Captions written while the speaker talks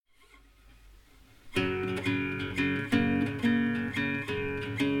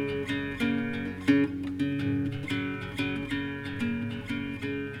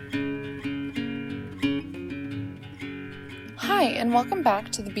and welcome back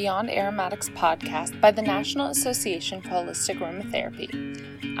to the Beyond Aromatics podcast by the National Association for Holistic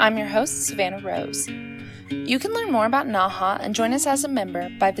Aromatherapy. I'm your host, Savannah Rose. You can learn more about NAHA and join us as a member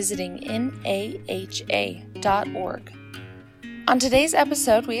by visiting naha.org. On today's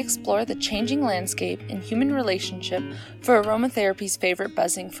episode, we explore the changing landscape in human relationship for aromatherapy's favorite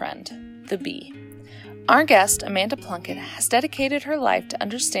buzzing friend, the bee. Our guest, Amanda Plunkett, has dedicated her life to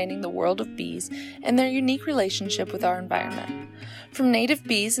understanding the world of bees and their unique relationship with our environment. From native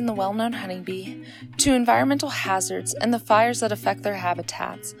bees and the well-known honeybee, to environmental hazards and the fires that affect their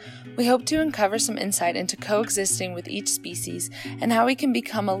habitats, we hope to uncover some insight into coexisting with each species and how we can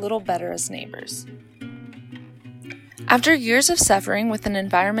become a little better as neighbors. After years of suffering with an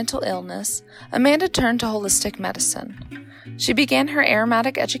environmental illness, Amanda turned to holistic medicine. She began her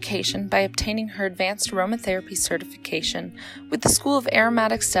aromatic education by obtaining her advanced aromatherapy certification with the School of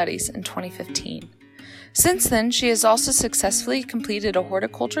Aromatic Studies in 2015. Since then, she has also successfully completed a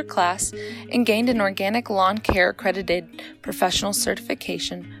horticulture class and gained an organic lawn care accredited professional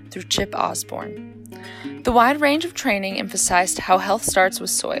certification through Chip Osborne. The wide range of training emphasized how health starts with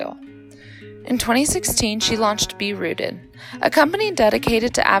soil. In 2016, she launched Bee Rooted, a company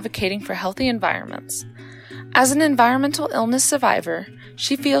dedicated to advocating for healthy environments. As an environmental illness survivor,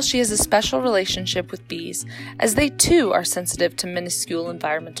 she feels she has a special relationship with bees, as they too are sensitive to minuscule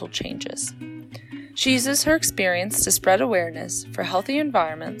environmental changes. She uses her experience to spread awareness for healthy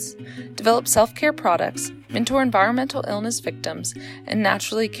environments, develop self-care products, mentor environmental illness victims, and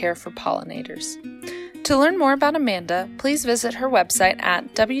naturally care for pollinators. To learn more about Amanda, please visit her website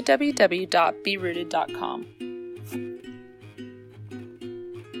at www.beerooted.com.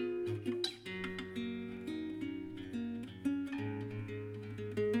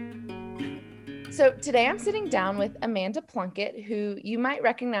 So today I'm sitting down with Amanda Plunkett, who you might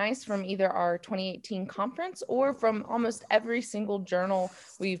recognize from either our 2018 conference or from almost every single journal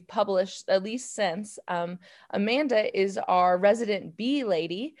we've published, at least since. Amanda is our resident bee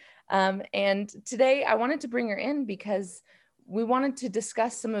lady. And today I wanted to bring her in because we wanted to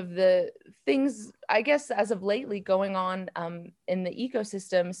discuss some of the things, I guess, as of lately going on in the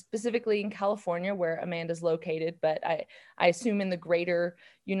ecosystem, specifically in California, where Amanda's located, but I assume in the greater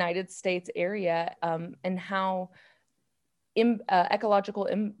United States area, and how ecological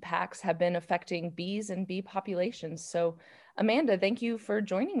impacts have been affecting bees and bee populations. So, Amanda, thank you for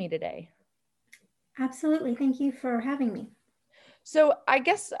joining me today. Absolutely. Thank you for having me. So I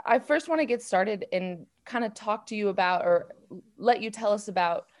guess I first want to get started and kind of talk to you about, or let you tell us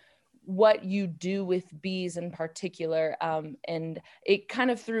about what you do with bees in particular. And it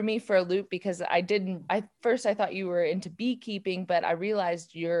kind of threw me for a loop because I thought you were into beekeeping, but I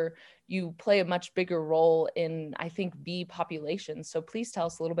realized you play a much bigger role in, I think, bee populations. So please tell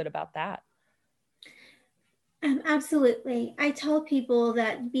us a little bit about that. Absolutely. I tell people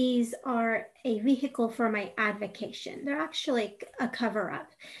that bees are a vehicle for my advocation. They're actually a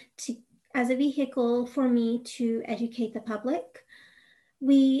cover-up as a vehicle for me to educate the public.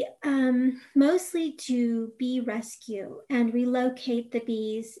 We mostly do bee rescue and relocate the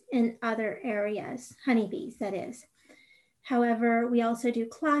bees in other areas, honeybees, that is. However, we also do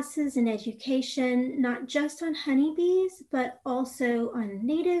classes and education, not just on honeybees, but also on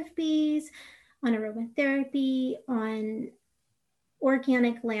native bees, on aromatherapy, on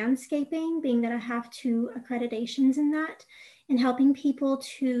organic landscaping, being that I have 2 accreditations in that, and helping people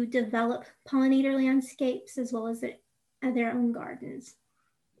to develop pollinator landscapes as well as their own gardens.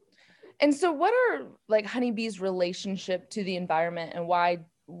 And so what are like honeybees' relationship to the environment, and why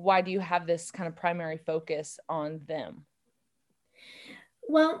do you have this kind of primary focus on them?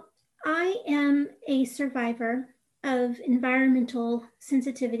 Well, I am a survivor of environmental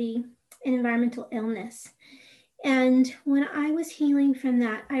sensitivity and environmental illness. And when I was healing from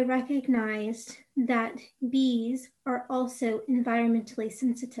that, I recognized that bees are also environmentally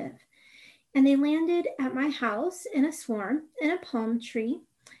sensitive. And they landed at my house in a swarm in a palm tree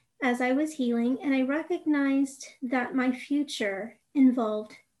as I was healing. And I recognized that my future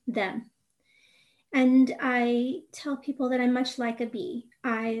involved them. And I tell people that I'm much like a bee.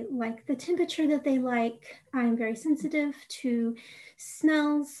 I like the temperature that they like. I'm very sensitive to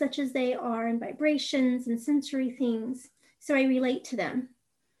smells such as they are and vibrations and sensory things. So I relate to them.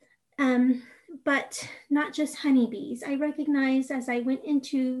 But not just honeybees. I recognized as I went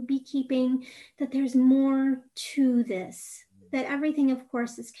into beekeeping that there's more to this, that everything, of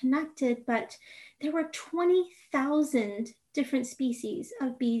course, is connected, but there were 20,000 different species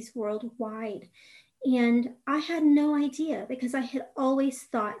of bees worldwide. And I had no idea because I had always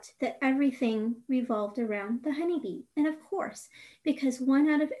thought that everything revolved around the honeybee. And of course, because 1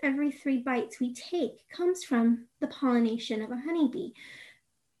 out of every 3 bites we take comes from the pollination of a honeybee.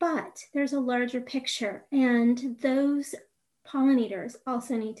 But there's a larger picture, and those pollinators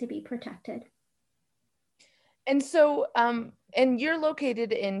also need to be protected. And so, and you're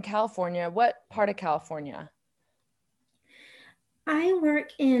located in California. What part of California? I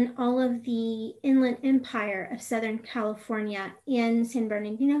work in all of the Inland Empire of Southern California in San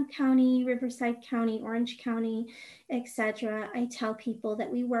Bernardino County, Riverside County, Orange County, etc. I tell people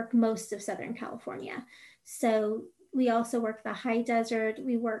that we work most of Southern California. So we also work the high desert,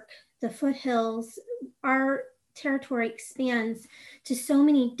 we work the foothills. Our territory expands to so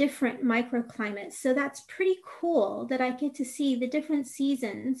many different microclimates. So that's pretty cool that I get to see the different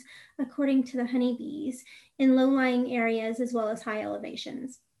seasons according to the honeybees in low-lying areas as well as high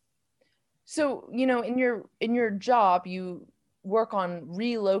elevations. So, in your job, you work on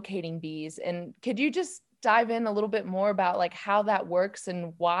relocating bees, and could you just dive in a little bit more about like how that works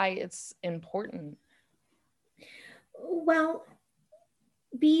and why it's important? Well,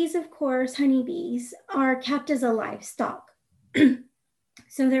 bees, of course, honeybees, are kept as a livestock.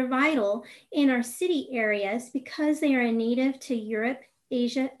 So they're vital in our city areas because they are a native to Europe,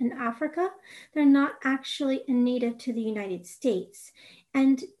 Asia, and Africa. They're not actually a native to the United States.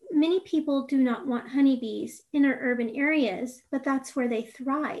 And many people do not want honeybees in our urban areas, but that's where they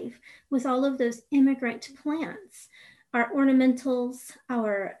thrive with all of those immigrant plants. Our ornamentals,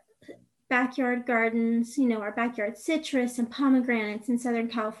 our backyard gardens, our backyard citrus and pomegranates in Southern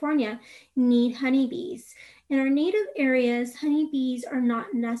California need honeybees. In our native areas, honeybees are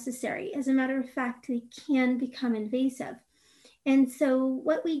not necessary. As a matter of fact, they can become invasive. And so,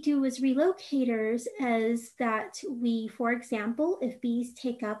 what we do as relocators is that we, for example, if bees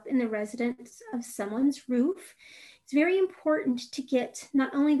take up in the residence of someone's roof, it's very important to get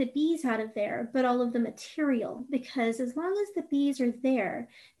not only the bees out of there, but all of the material, because as long as the bees are there,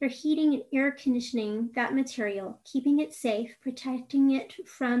 they're heating and air conditioning that material, keeping it safe, protecting it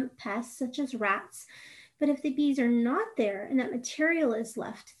from pests such as rats. But if the bees are not there and that material is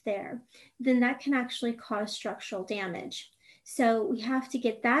left there, then that can actually cause structural damage. So we have to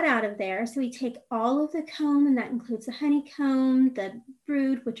get that out of there. So we take all of the comb, and that includes the honeycomb, the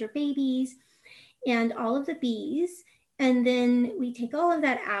brood, which are babies, and all of the bees. And then we take all of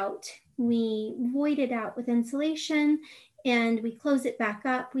that out. We void it out with insulation and we close it back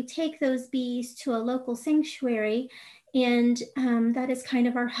up. We take those bees to a local sanctuary, and that is kind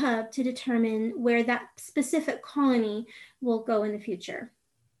of our hub to determine where that specific colony will go in the future.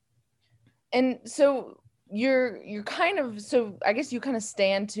 And so you're kind of, so I guess you kind of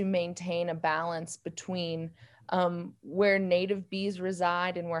stand to maintain a balance between where native bees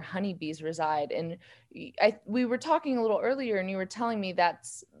reside and where honeybees reside. And we were talking a little earlier, and you were telling me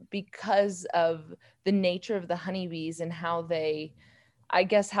that's because of the nature of the honeybees and how they, I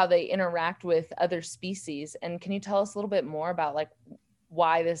guess, how they interact with other species. And can you tell us a little bit more about like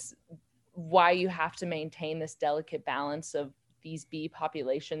why you have to maintain this delicate balance of these bee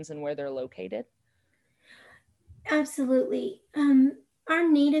populations and where they're located? Absolutely. Our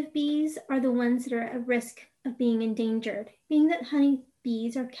native bees are the ones that are at risk of being endangered. Being that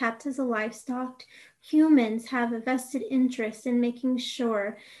honeybees are kept as a livestock, humans have a vested interest in making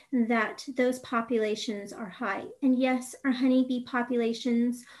sure that those populations are high. And yes, our honeybee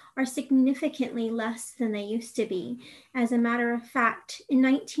populations are significantly less than they used to be. As a matter of fact, in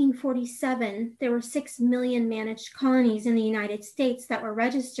 1947, there were 6 million managed colonies in the United States that were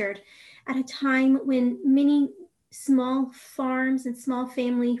registered at a time when many small farms and small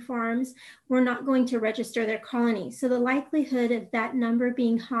family farms were not going to register their colonies. So the likelihood of that number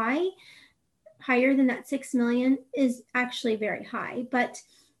being higher than that 6 million is actually very high. But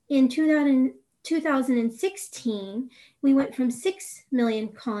in 2016, we went from 6 million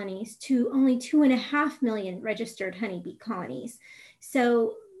colonies to only 2.5 million registered honeybee colonies.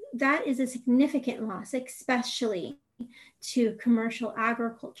 So that is a significant loss, especially to commercial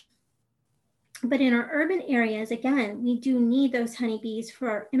agriculture. But in our urban areas, again, we do need those honeybees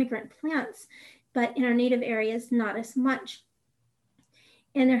for our immigrant plants, but in our native areas, not as much.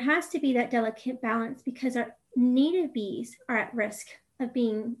 And there has to be that delicate balance because our native bees are at risk of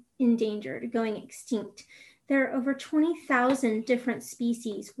being endangered, going extinct. There are over 20,000 different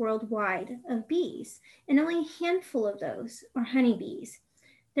species worldwide of bees, and only a handful of those are honeybees.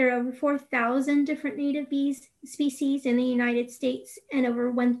 There are over 4,000 different native bees species in the United States and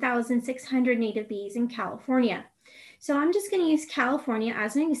over 1,600 native bees in California. So I'm just going to use California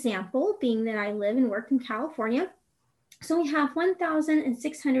as an example, being that I live and work in California. So we have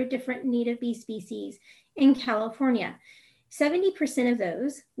 1,600 different native bee species in California. 70% of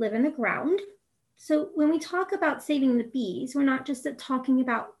those live in the ground. So when we talk about saving the bees, we're not just talking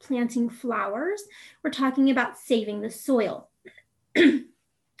about planting flowers, we're talking about saving the soil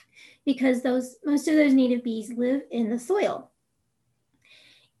because most of those native bees live in the soil.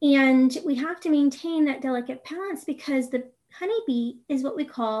 And we have to maintain that delicate balance because the honeybee is what we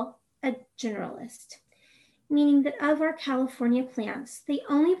call a generalist, meaning that of our California plants, they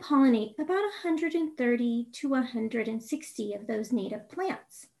only pollinate about 130 to 160 of those native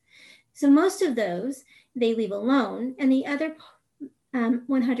plants. So most of those they leave alone, and the other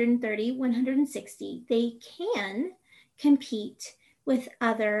 130, 160, they can compete with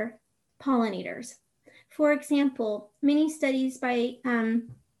other pollinators. For example, many studies by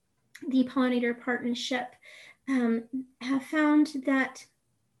the Pollinator Partnership have found that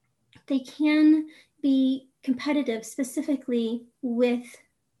they can be competitive specifically with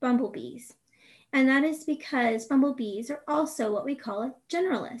bumblebees. And that is because bumblebees are also what we call a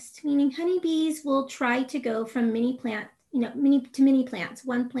generalist, meaning honeybees will try to go from many plants, many plants,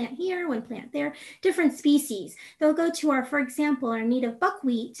 one plant here, one plant there, different species. They'll go to for example, our native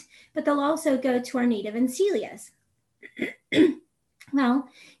buckwheat, but they'll also go to our native Encelias. Well,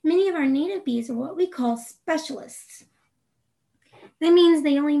 many of our native bees are what we call specialists. That means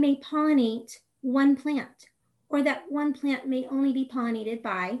they only may pollinate one plant, or that one plant may only be pollinated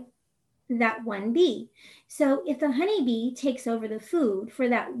by that one bee. So if the honeybee takes over the food for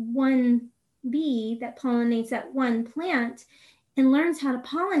that one bee that pollinates that one plant and learns how to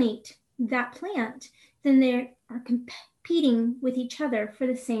pollinate that plant, then they are competing with each other for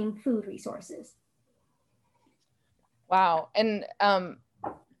the same food resources. Wow. And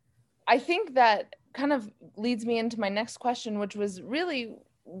I think that kind of leads me into my next question, which was really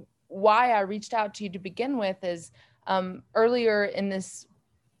why I reached out to you to begin with is earlier in this,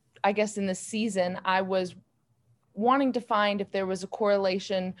 I guess in this season, I was wanting to find if there was a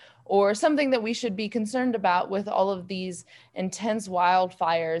correlation or something that we should be concerned about with all of these intense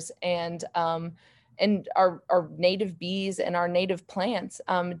wildfires and our native bees and our native plants.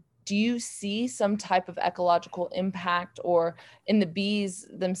 Do you see some type of ecological impact or in the bees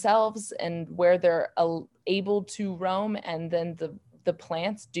themselves and where they're able to roam and then the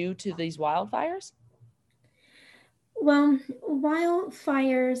plants due to these wildfires? Well,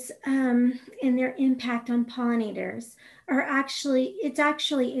 wildfires and their impact on pollinators it's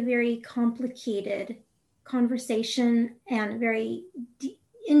actually a very complicated conversation and very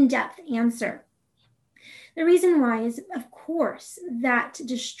in-depth answer. The reason why is, of course, that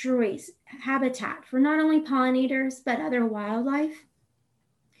destroys habitat for not only pollinators, but other wildlife.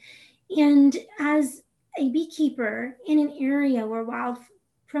 And as a beekeeper in an area where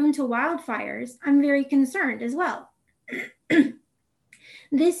prone to wildfires, I'm very concerned as well.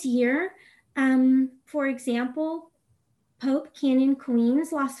 This year, for example, Pope Canyon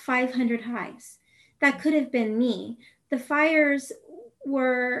Queens lost 500 hives. That could have been me. The fires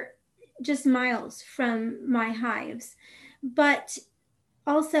were just miles from my hives. But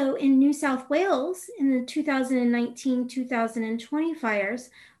also in New South Wales, in the 2019-2020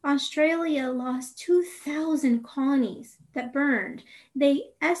 fires, Australia lost 2,000 colonies that burned. They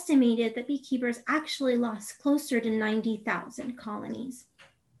estimated that beekeepers actually lost closer to 90,000 colonies.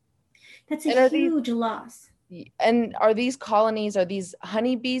 That's a huge loss. And are these colonies, are these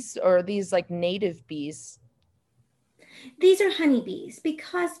honeybees or are these like native bees? These are honeybees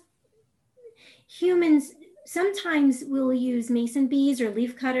because humans sometimes will use mason bees or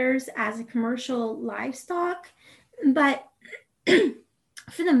leaf cutters as a commercial livestock, but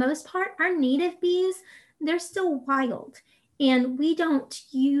for the most part, our native bees, they're still wild. And we don't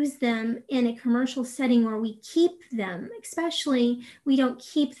use them in a commercial setting where we keep them, especially we don't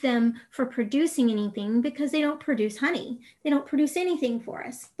keep them for producing anything because they don't produce honey. They don't produce anything for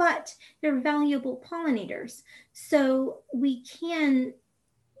us, but they're valuable pollinators. So we can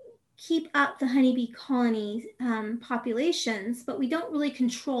keep up the honeybee colony populations, but we don't really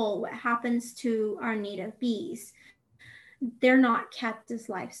control what happens to our native bees. They're not kept as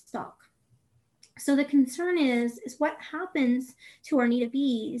livestock. So the concern is what happens to our native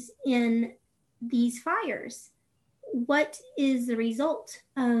bees in these fires? What is the result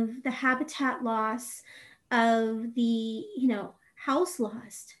of the habitat loss, of the house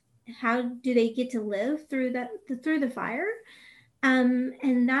loss? How do they get to live through the fire?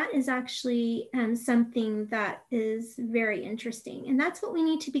 And that is actually something that is very interesting. And that's what we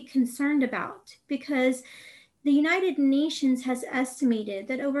need to be concerned about, because the United Nations has estimated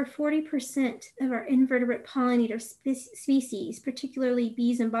that over 40% of our invertebrate pollinator species, particularly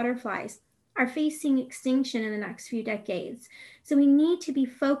bees and butterflies, are facing extinction in the next few decades. So we need to be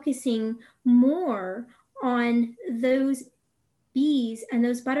focusing more on those bees and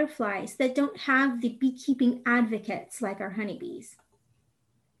those butterflies that don't have the beekeeping advocates like our honeybees.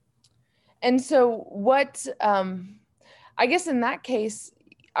 And so what, I guess in that case,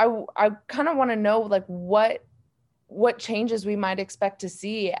 I kind of want to know like what changes we might expect to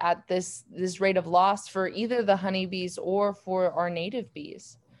see at this rate of loss for either the honeybees or for our native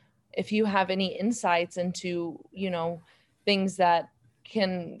bees. If you have any insights into, things that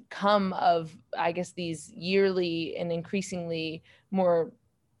can come of, I guess, these yearly and increasingly more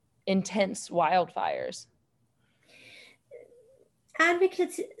intense wildfires.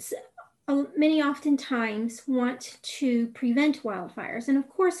 Advocates many oftentimes want to prevent wildfires, and of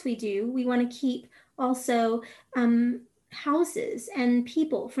course we do. We want to keep also houses and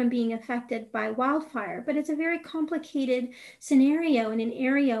people from being affected by wildfire, but it's a very complicated scenario in an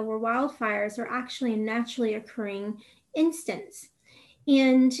area where wildfires are actually a naturally occurring instance.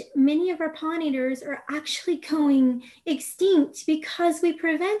 And many of our pollinators are actually going extinct because we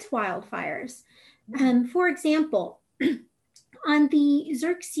prevent wildfires. For example, on the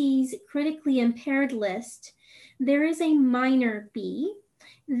Xerces critically impaired list, there is a minor bee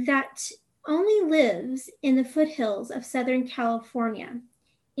that only lives in the foothills of Southern California,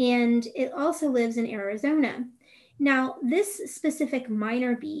 and it also lives in Arizona. Now, this specific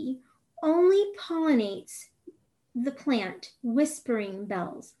minor bee only pollinates the plant Whispering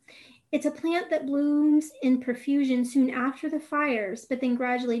Bells. It's a plant that blooms in profusion soon after the fires, but then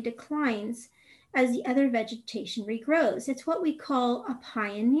gradually declines as the other vegetation regrows. It's what we call a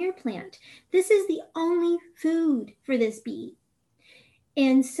pioneer plant. This is the only food for this bee.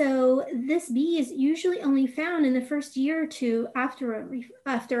 And so this bee is usually only found in the first year or two after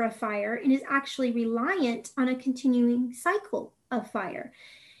a fire, and is actually reliant on a continuing cycle of fire.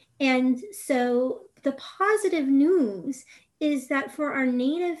 And so the positive news is that for our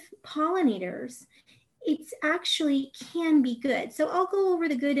native pollinators, it's actually can be good. So I'll go over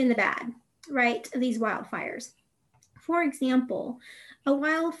the good and the bad, right, of these wildfires. For example, a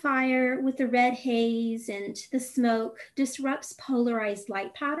wildfire with the red haze and the smoke disrupts polarized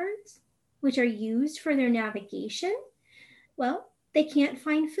light patterns, which are used for their navigation. Well, they can't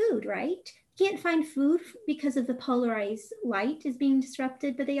find food, right? Can't find food because of the polarized light is being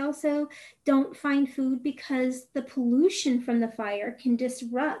disrupted, but they also don't find food because the pollution from the fire can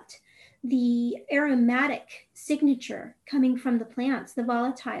disrupt the aromatic signature coming from the plants, the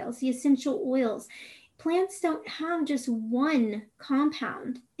volatiles, the essential oils. Plants don't have just one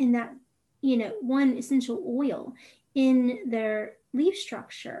compound in that, one essential oil in their leaf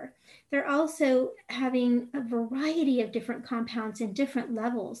structure. They're also having a variety of different compounds in different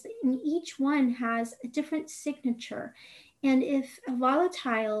levels, and each one has a different signature. And if a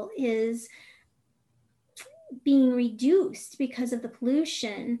volatile is being reduced because of the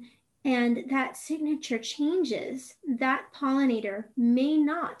pollution and that signature changes, that pollinator may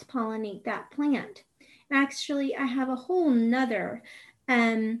not pollinate that plant. Actually, I have a whole nother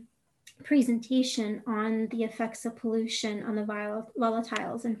presentation on the effects of pollution on the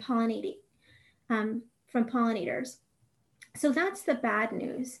volatiles and pollinating from pollinators. So that's the bad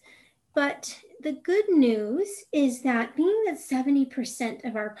news. But the good news is that being that 70%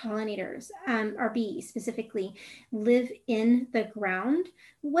 of our pollinators, our bees specifically, live in the ground,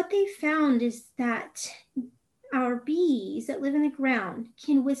 what they found is that our bees that live in the ground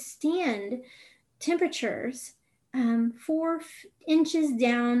can withstand temperatures 4 inches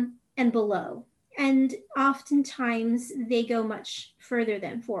down and below. And oftentimes they go much further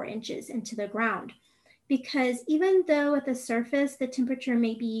than 4 inches into the ground. Because even though at the surface the temperature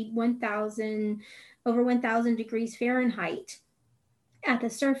may be over 1,000 degrees Fahrenheit, at the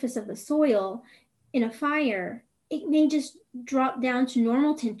surface of the soil in a fire, it may just drop down to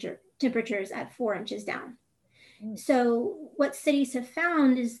normal temperatures at 4 inches down. So what studies have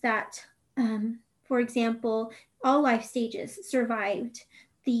found is that, for example, all life stages survived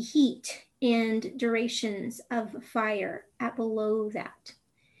the heat and durations of fire at below that.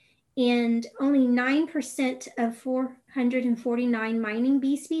 And only 9% of 449 mining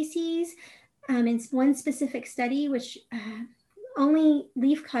bee species, in one specific study, which only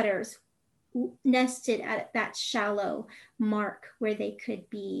leafcutters nested at that shallow mark where they could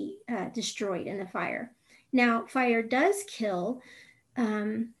be destroyed in the fire. Now, fire does kill,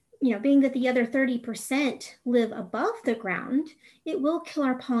 being that the other 30% live above the ground, it will kill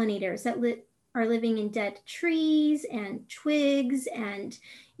our pollinators that are living in dead trees and twigs and,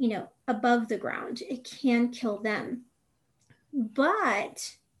 above the ground. It can kill them.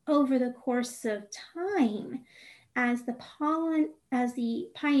 But over the course of time, as the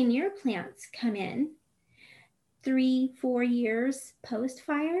pioneer plants come in 3-4 years post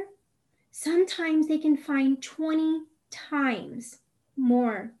fire, sometimes they can find 20 times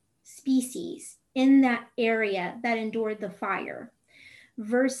more species in that area that endured the fire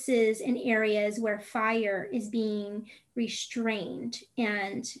versus in areas where fire is being restrained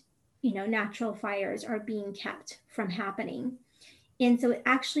and natural fires are being kept from happening. And so it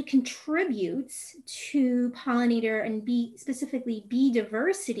actually contributes to pollinator and bee, specifically bee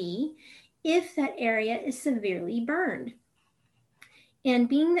diversity, if that area is severely burned. And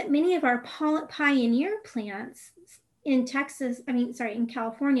being that many of our pioneer plants in in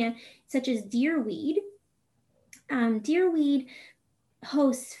California, such as deerweed, deerweed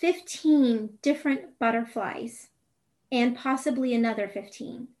hosts 15 different butterflies and possibly another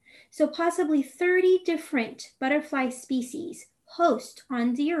 15. So possibly 30 different butterfly species host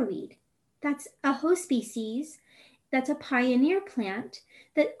on deerweed. That's a host species, that's a pioneer plant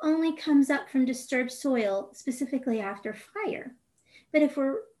that only comes up from disturbed soil, specifically after fire. But if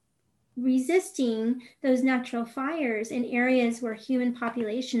we're resisting those natural fires in areas where human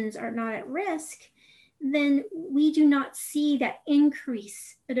populations are not at risk, then we do not see that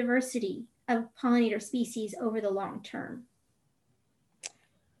increase the diversity of pollinator species over the long term.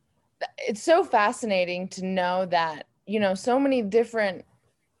 It's so fascinating to know that, so many different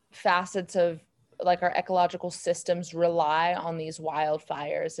facets of like our ecological systems rely on these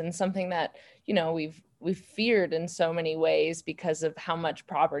wildfires, and something that, we've feared in so many ways because of how much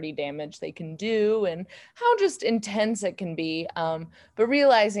property damage they can do and how just intense it can be. But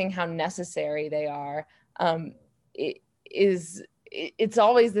realizing how necessary they are, it's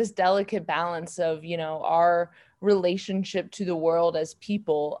always this delicate balance of, our relationship to the world as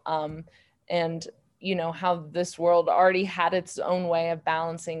people, and how this world already had its own way of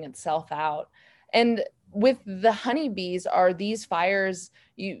balancing itself out. And with the honeybees, are these fires,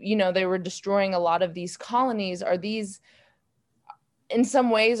 they were destroying a lot of these colonies. Are these, in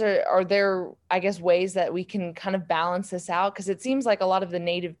some ways, are there, I guess, ways that we can kind of balance this out? Because it seems like a lot of the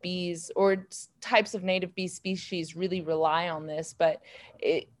native bees or types of native bee species really rely on this, but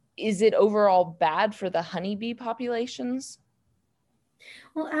is it overall bad for the honeybee populations?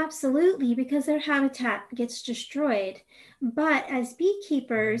 Well, absolutely, because their habitat gets destroyed. But as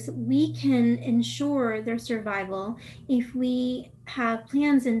beekeepers, we can ensure their survival if we have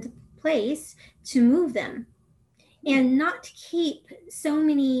plans in place to move them and not keep so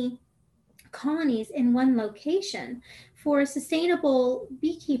many colonies in one location. For a sustainable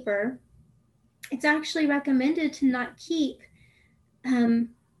beekeeper, it's actually recommended to not keep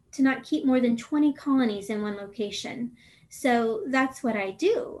more than 20 colonies in one location. So that's what I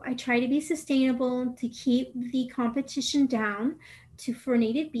do. I try to be sustainable to keep the competition down for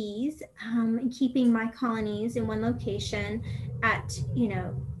native bees, and keeping my colonies in one location at,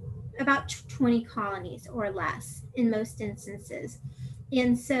 about 20 colonies or less in most instances.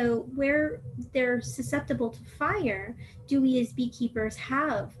 And so where they're susceptible to fire, do we as beekeepers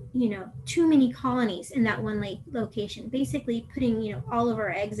have, too many colonies in that one location, basically putting, all of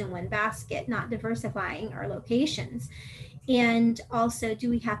our eggs in one basket, not diversifying our locations? And also, do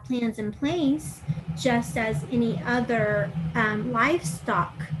we have plans in place, just as any other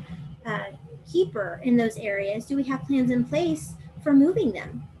livestock keeper in those areas? Do we have plans in place for moving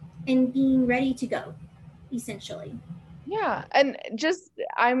them and being ready to go, essentially? Yeah. And just,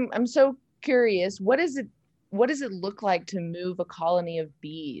 I'm so curious, what does it look like to move a colony of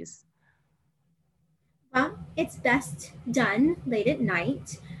bees? Well, it's best done late at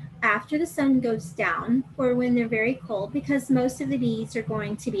night after the sun goes down or when they're very cold, because most of the bees are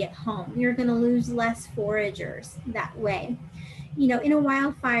going to be at home. You're going to lose less foragers that way. In a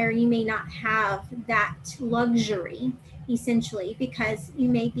wildfire, you may not have that luxury, essentially, because you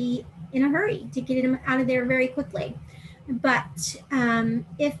may be in a hurry to get them out of there very quickly. But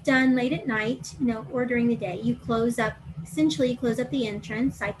if done late at night, or during the day, you close up the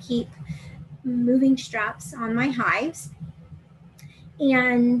entrance. I keep moving straps on my hives,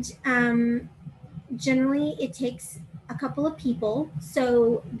 and generally it takes a couple of people.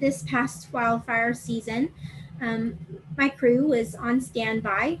 So this past wildfire season, my crew was on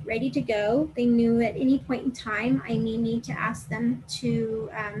standby, ready to go. They knew at any point in time I may need to ask them to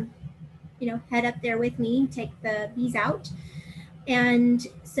head up there with me, take the bees out. And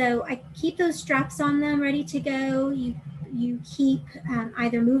so I keep those straps on them ready to go. You keep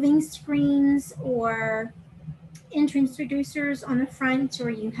either moving screens or entrance reducers on the front,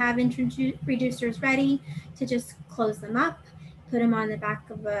 or you have entrance reducers ready to just close them up, put them on the back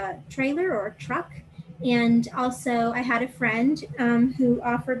of a trailer or a truck. And also I had a friend who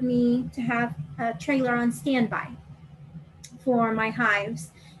offered me to have a trailer on standby. for my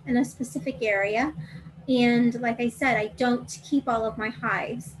hives in a specific area. And like I said, I don't keep all of my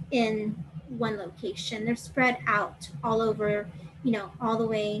hives in one location. They're spread out all over, all the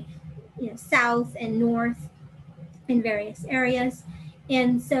way, south and north in various areas.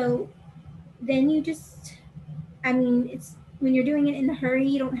 And so then you just, it's when you're doing it in a hurry,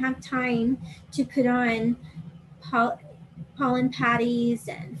 you don't have time to put on pollen patties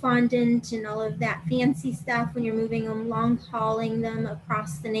and fondant and all of that fancy stuff when you're moving them, long hauling them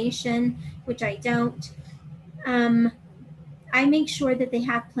across the nation, which I don't. I make sure that they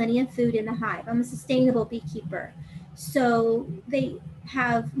have plenty of food in the hive. I'm a sustainable beekeeper, so they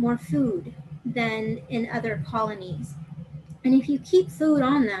have more food than in other colonies. And if you keep food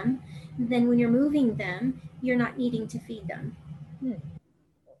on them, then when you're moving them, you're not needing to feed them.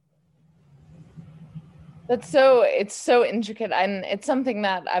 It's so intricate, and it's something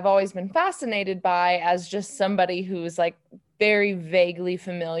that I've always been fascinated by as just somebody who's like very vaguely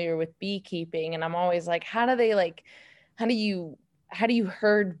familiar with beekeeping. And I'm always like, how do you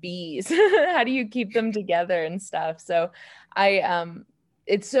herd bees? How do you keep them together and stuff? So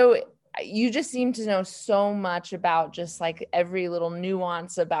you just seem to know so much about just like every little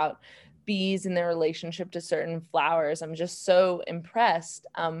nuance about bees and their relationship to certain flowers. I'm just so impressed.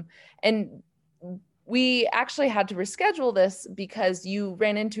 And we actually had to reschedule this because you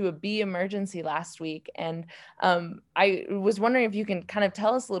ran into a bee emergency last week. And I was wondering if you can kind of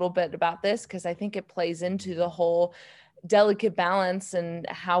tell us a little bit about this, because I think it plays into the whole delicate balance and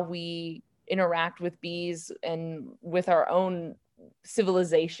how we interact with bees and with our own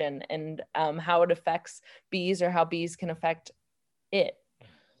civilization, and how it affects bees, or how bees can affect it.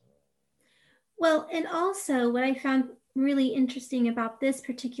 Well, and also what I found really interesting about this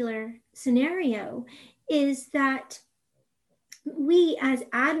particular scenario is that we as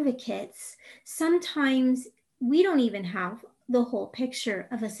advocates, sometimes we don't even have the whole picture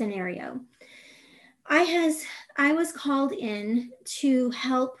of a scenario. I was called in to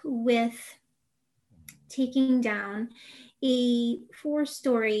help with taking down a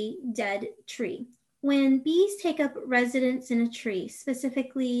 4-story dead tree. When bees take up residence in a tree,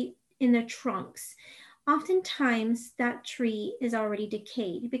 specifically in the trunks, oftentimes that tree is already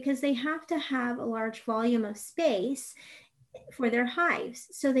decayed because they have to have a large volume of space for their hives.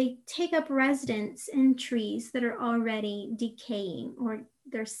 So they take up residence in trees that are already decaying, or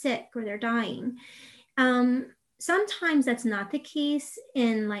they're sick, or they're dying. Sometimes that's not the case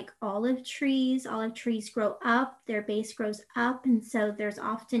in like olive trees. Olive trees grow up, their base grows up, and so there's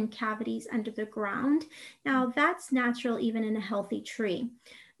often cavities under the ground. Now that's natural even in a healthy tree.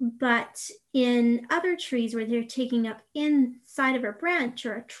 But in other trees where they're taking up inside of a branch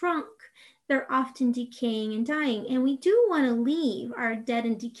or a trunk, they're often decaying and dying. And we do want to leave our dead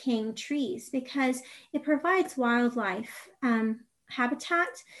and decaying trees because it provides wildlife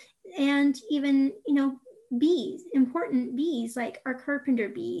habitat, and even, bees, important bees like our carpenter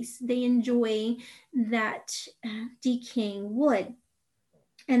bees, they enjoy that decaying wood.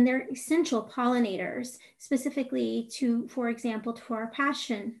 And they're essential pollinators, specifically to, for example, to our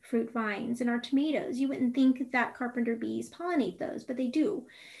passion fruit vines and our tomatoes. You wouldn't think that carpenter bees pollinate those, but they do.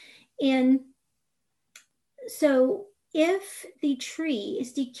 And so if the tree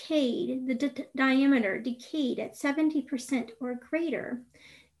is decayed, the diameter decayed at 70% or greater,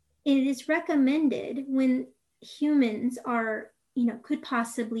 it is recommended when humans are, could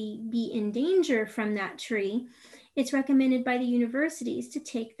possibly be in danger from that tree, it's recommended by the universities to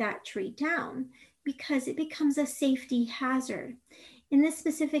take that tree down because it becomes a safety hazard. In this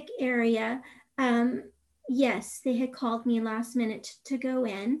specific area, yes, they had called me last minute to go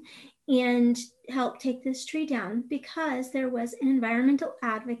in and help take this tree down because there was an environmental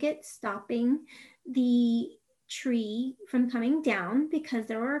advocate stopping the tree from coming down because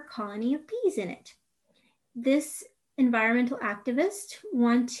there were a colony of bees in it. This environmental activist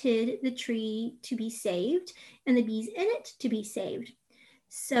wanted the tree to be saved and the bees in it to be saved.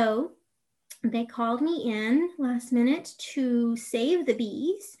 So they called me in last minute to save the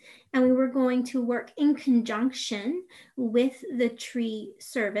bees, and we were going to work in conjunction with the tree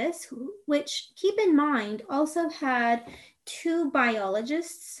service, which, keep in mind, also had 2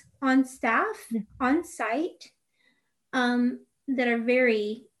 biologists on staff, on site, that are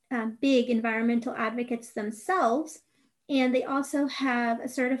very big environmental advocates themselves. And they also have a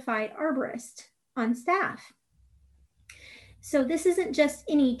certified arborist on staff. So this isn't just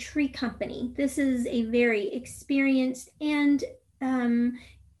any tree company. This is a very experienced and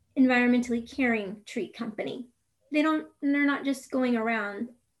environmentally caring tree company. They're not just going around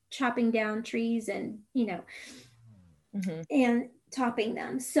chopping down trees and, and topping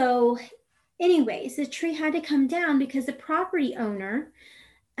them. So anyways, the tree had to come down because the property owner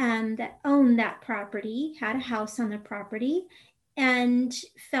that owned that property had a house on the property and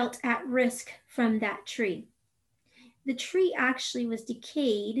felt at risk from that tree. The tree actually was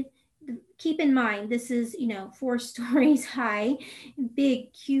decayed. Keep in mind, this is, 4 stories high,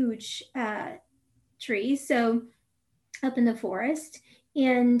 big, huge tree. So up in the forest.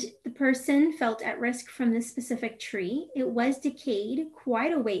 And the person felt at risk from this specific tree. It was decayed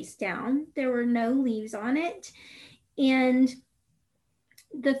quite a ways down. There were no leaves on it. And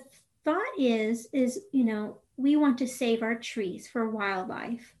the thought is, we want to save our trees for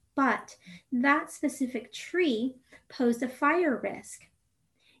wildlife, but that specific tree posed a fire risk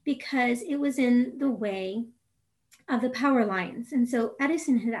because it was in the way of the power lines. And so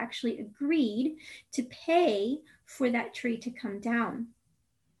Edison had actually agreed to pay for that tree to come down.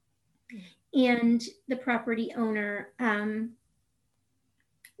 And the property owner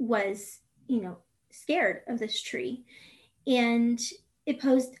was, scared of this tree, and it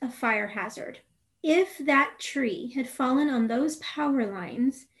posed a fire hazard. If that tree had fallen on those power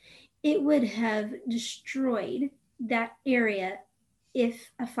lines, it would have destroyed that area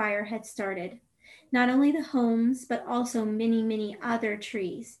if a fire had started. Not only the homes, but also many, many other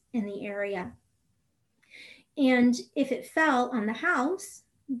trees in the area. And if it fell on the house,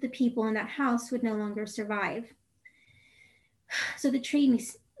 the people in that house would no longer survive. So the tree,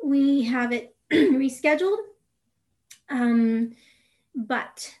 we have it rescheduled,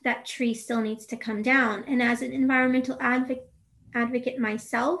 but that tree still needs to come down. And as an environmental advocate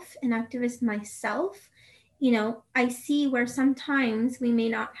myself, an activist myself, I see where sometimes we may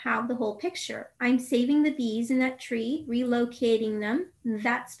not have the whole picture. I'm saving the bees in that tree, relocating them.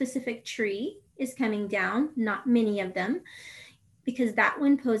 That specific tree is coming down, not many of them, because that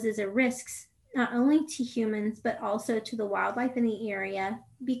one poses a risk not only to humans, but also to the wildlife in the area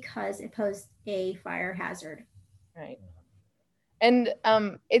because it posed a fire hazard. Right. And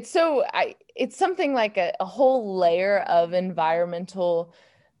it's something like a whole layer of environmental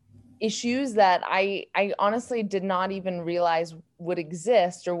issues that I honestly did not even realize would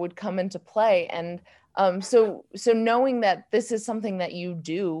exist or would come into play. And so knowing that this is something that you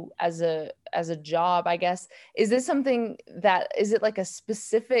do as a job, I guess, is it like a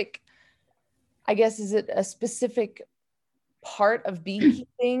specific, I guess, is it a specific part of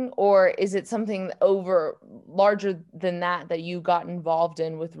beekeeping, or is it something larger than that you got involved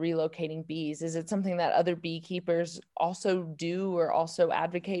in with relocating bees? Is it something that other beekeepers also do or also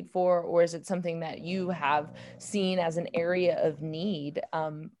advocate for, or is it something that you have seen as an area of need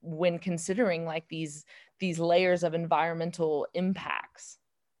when considering like these layers of environmental impacts?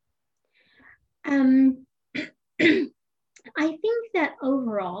 I think that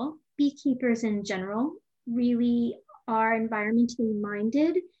overall, beekeepers in general really are environmentally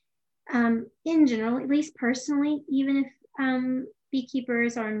minded. In general, at least personally, even if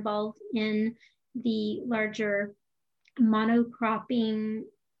beekeepers are involved in the larger monocropping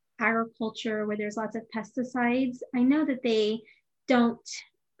agriculture where there's lots of pesticides, I know that they don't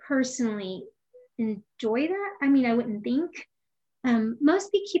personally enjoy that. I mean, I wouldn't think.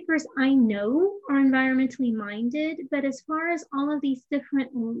 Most beekeepers I know are environmentally minded, but as far as all of these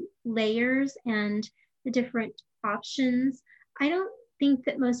different layers and the different options, I don't think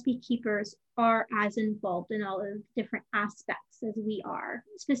that most beekeepers are as involved in all of the different aspects as we are,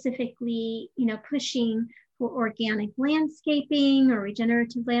 specifically, pushing for organic landscaping or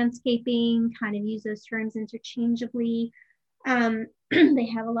regenerative landscaping, kind of use those terms interchangeably. They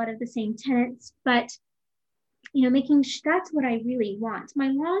have a lot of the same tenets, but making sure that's what I really want. My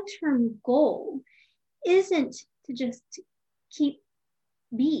long-term goal isn't to just keep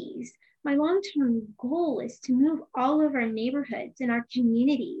bees. My long-term goal is to move all of our neighborhoods and our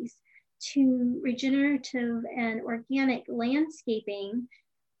communities to regenerative and organic landscaping,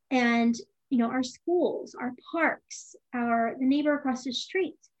 and our schools, our parks, the neighbor across the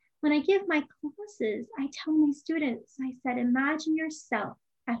street. When I give my classes, I tell my students, I said, imagine yourself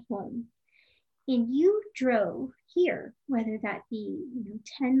at home and you drove here, whether that be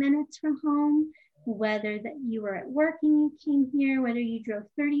 10 minutes from home, whether that you were at work and you came here, whether you drove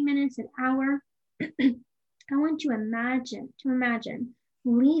 30 minutes, an hour. I want you to imagine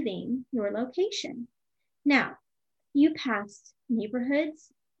leaving your location. Now, you passed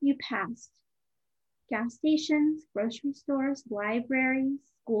neighborhoods, you passed gas stations, grocery stores, libraries,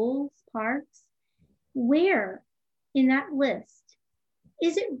 schools, parks. Where in that list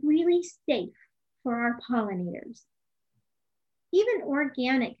is it really safe for our pollinators? Even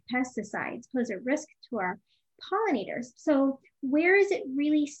organic pesticides pose a risk to our pollinators. So where is it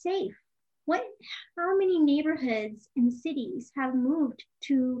really safe? How many neighborhoods and cities have moved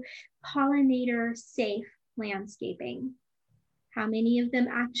to pollinator safe landscaping? How many of them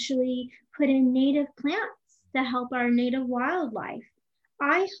actually put in native plants to help our native wildlife?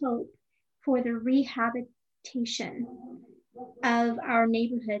 I hope for the rehabilitation of our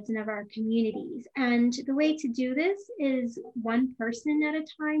neighborhoods and of our communities. And the way to do this is one person at a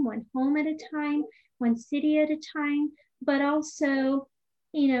time, one home at a time, one city at a time, but also,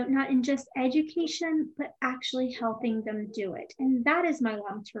 not in just education, but actually helping them do it. And that is my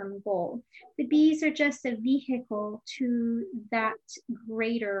long-term goal. The bees are just a vehicle to that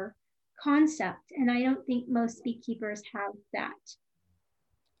greater concept. And I don't think most beekeepers have that.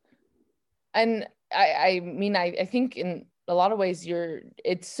 And I mean, I think in a lot of ways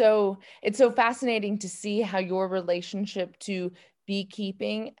it's so fascinating to see how your relationship to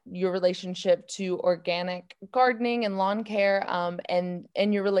beekeeping, your relationship to organic gardening and lawn care,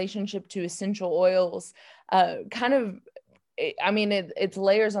 and your relationship to essential oils, kind of, I mean, it's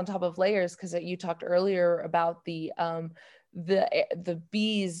layers on top of layers, because you talked earlier about the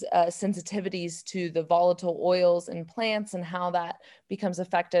bees' sensitivities to the volatile oils in plants and how that becomes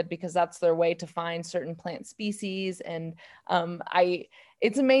affected because that's their way to find certain plant species. And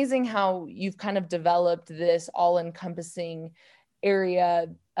it's amazing how you've kind of developed this all-encompassing area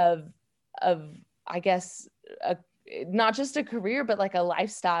of I guess not just a career, but like a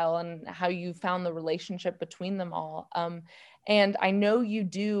lifestyle, and how you found the relationship between them all. And I know you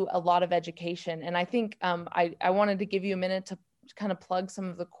do a lot of education, and I think I wanted to give you a minute to kind of plug some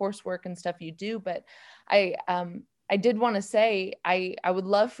of the coursework and stuff you do, but I did want to say, I would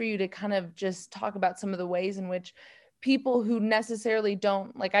love for you to kind of just talk about some of the ways in which people who necessarily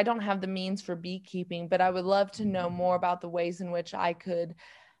don't, like, I don't have the means for beekeeping, but I would love to know more about the ways in which I could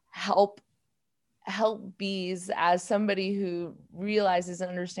help bees as somebody who realizes and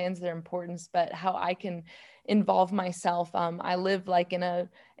understands their importance, but how I can involve myself. I live like in a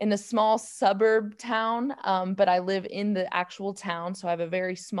small suburb town, but I live in the actual town, so I have a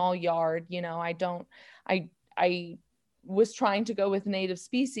very small yard. I was trying to go with native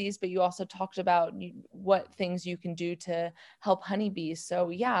species, but you also talked about what things you can do to help honeybees. So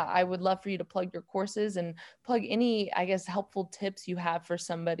yeah, I would love for you to plug your courses and plug any, I guess, helpful tips you have for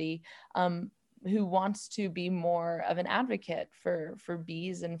somebody who wants to be more of an advocate for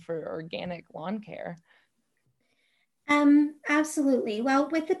bees and for organic lawn care. Absolutely. Well,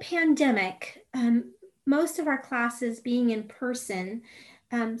 with the pandemic, most of our classes being in person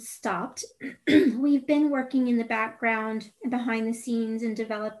stopped. We've been working in the background and behind the scenes and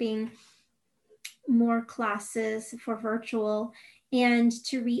developing more classes for virtual and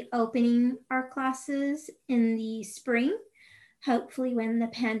to reopening our classes in the spring. Hopefully, when the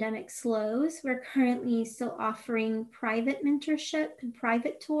pandemic slows, we're currently still offering private mentorship and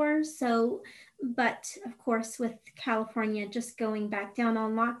private tours. So, but of course, with California just going back down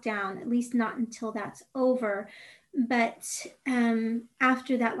on lockdown, at least not until that's over. But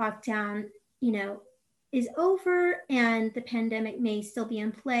after that lockdown, is over and the pandemic may still be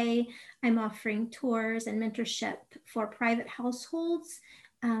in play, I'm offering tours and mentorship for private households.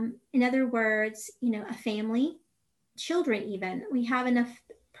 In other words, a family, children, even. We have enough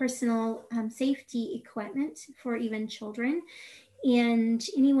personal safety equipment for even children, and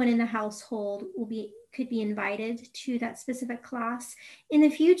anyone in the household could be invited to that specific class. In the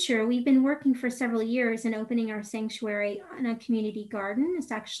future, we've been working for several years in opening our sanctuary in a community garden.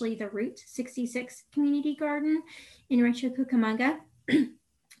 It's actually the Route 66 Community Garden in Rancho Cucamonga.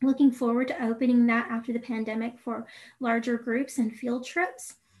 Looking forward to opening that after the pandemic for larger groups and field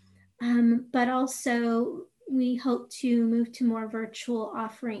trips. But also we hope to move to more virtual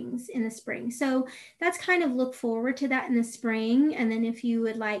offerings in the spring. So that's kind of look forward to that in the spring. And then if you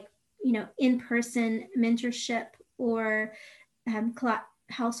would like, in-person mentorship or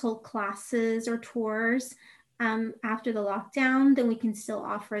household classes or tours after the lockdown, then we can still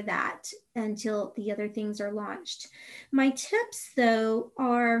offer that until the other things are launched. My tips, though,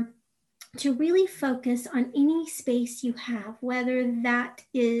 are to really focus on any space you have, whether that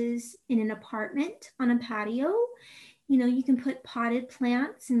is in an apartment on a patio. You can put potted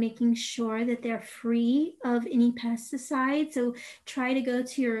plants and making sure that they're free of any pesticides. So try to go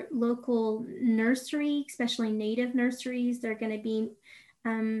to your local nursery, especially native nurseries. They're going to be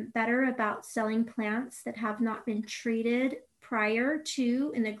better about selling plants that have not been treated prior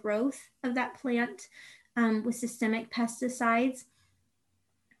to in the growth of that plant with systemic pesticides.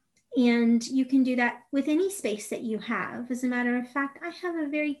 And you can do that with any space that you have. As a matter of fact, I have a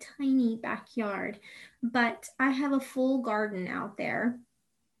very tiny backyard, but I have a full garden out there.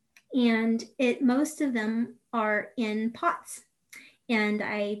 And most of them are in pots. And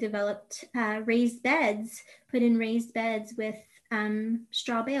I developed raised beds, put in raised beds with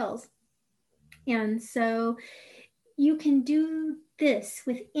straw bales. And so you can do this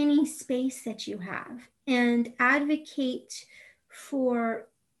with any space that you have and advocate for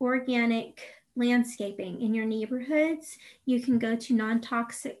organic landscaping in your neighborhoods. You can go to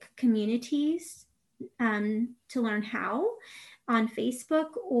non-toxic communities to learn how on Facebook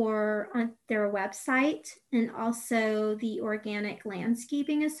or on their website, and also the Organic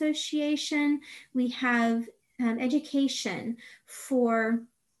Landscaping Association. We have education for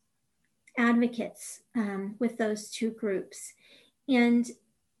advocates with those two groups. And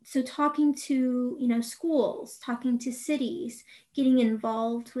so talking to schools, talking to cities, getting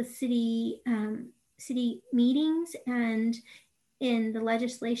involved with city meetings and in the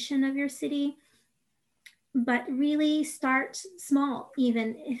legislation of your city, but really start small,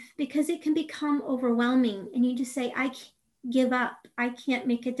 even if, because it can become overwhelming and you just say, I give up, I can't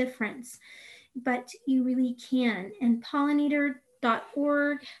make a difference, but you really can. And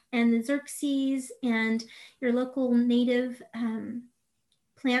pollinator.org and the Xerces and your local native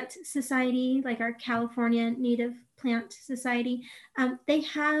plant society, like our California Native Plant Society, they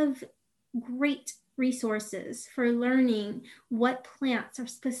have great resources for learning what plants are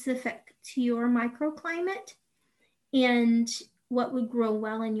specific to your microclimate and what would grow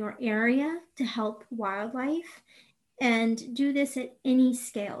well in your area to help wildlife. And do this at any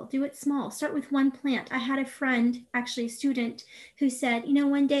scale. Do it small. Start with one plant. I had a friend, actually a student, who said,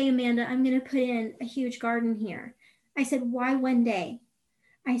 one day, Amanda, I'm going to put in a huge garden here. I said, why one day?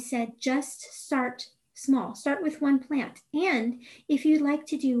 I said, just start small. Start with one plant. And if you'd like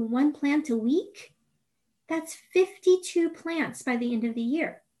to do one plant a week, that's 52 plants by the end of the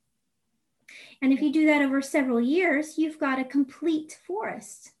year. And if you do that over several years, you've got a complete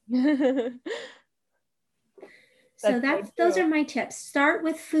forest. So those are my tips. Start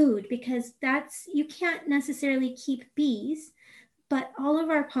with food, because you can't necessarily keep bees, but all of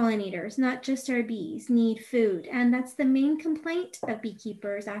our pollinators, not just our bees, need food. And that's the main complaint of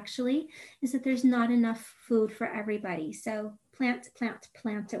beekeepers, actually, is that there's not enough food for everybody. So plant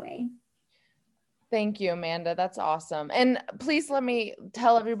away. Thank you, Amanda. That's awesome. And please let me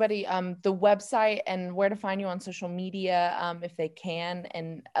tell everybody the website and where to find you on social media if they can,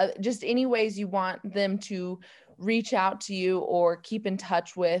 and just any ways you want them to reach out to you or keep in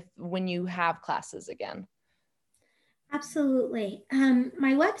touch with when you have classes again. Absolutely.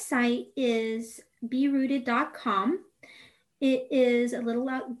 My website is berooted.com. It is a little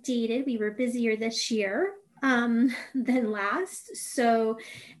outdated. We were busier this year than last, so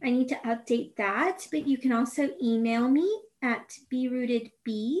I need to update that. But you can also email me at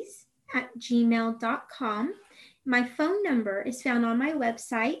berootedbees@gmail.com. My phone number is found on my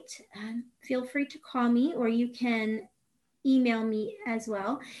website. Feel free to call me, or you can email me as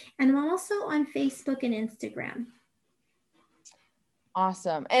well. And I'm also on Facebook and Instagram.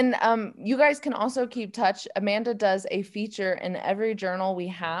 Awesome. And you guys can also keep touch. Amanda does a feature in every journal we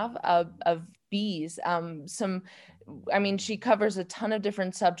have of bees. She covers a ton of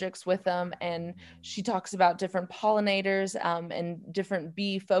different subjects with them, and she talks about different pollinators and different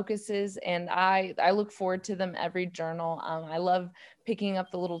bee focuses. And I look forward to them every journal. I love picking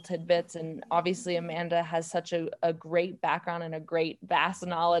up the little tidbits, and obviously Amanda has such a great background and a great vast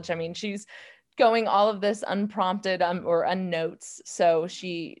knowledge. She's going all of this unprompted or unnotes. So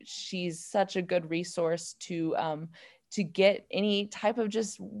she's such a good resource to get any type of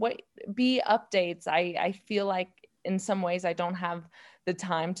just bee updates. I feel like in some ways I don't have the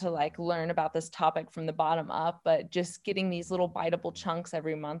time to learn about this topic from the bottom up, but just getting these little biteable chunks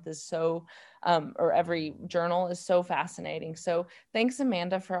every month is so, or every journal is so fascinating. So thanks,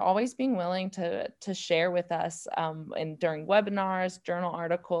 Amanda, for always being willing to share with us and during webinars, journal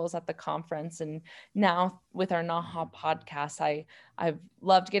articles at the conference, and now with our NAHA podcast. I've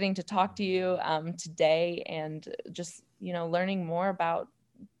loved getting to talk to you today, and just, learning more about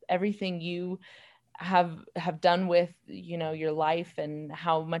everything you have done with your life and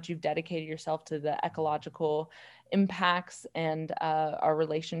how much you've dedicated yourself to the ecological impacts and our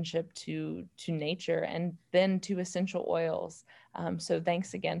relationship to nature, and then to essential oils. So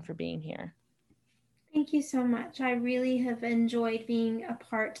thanks again for being here. Thank you so much. I really have enjoyed being a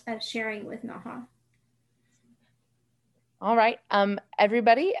part of sharing with NAHA. All right,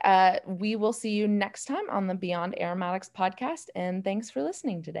 everybody, we will see you next time on the Beyond Aromatics podcast, and thanks for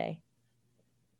listening today.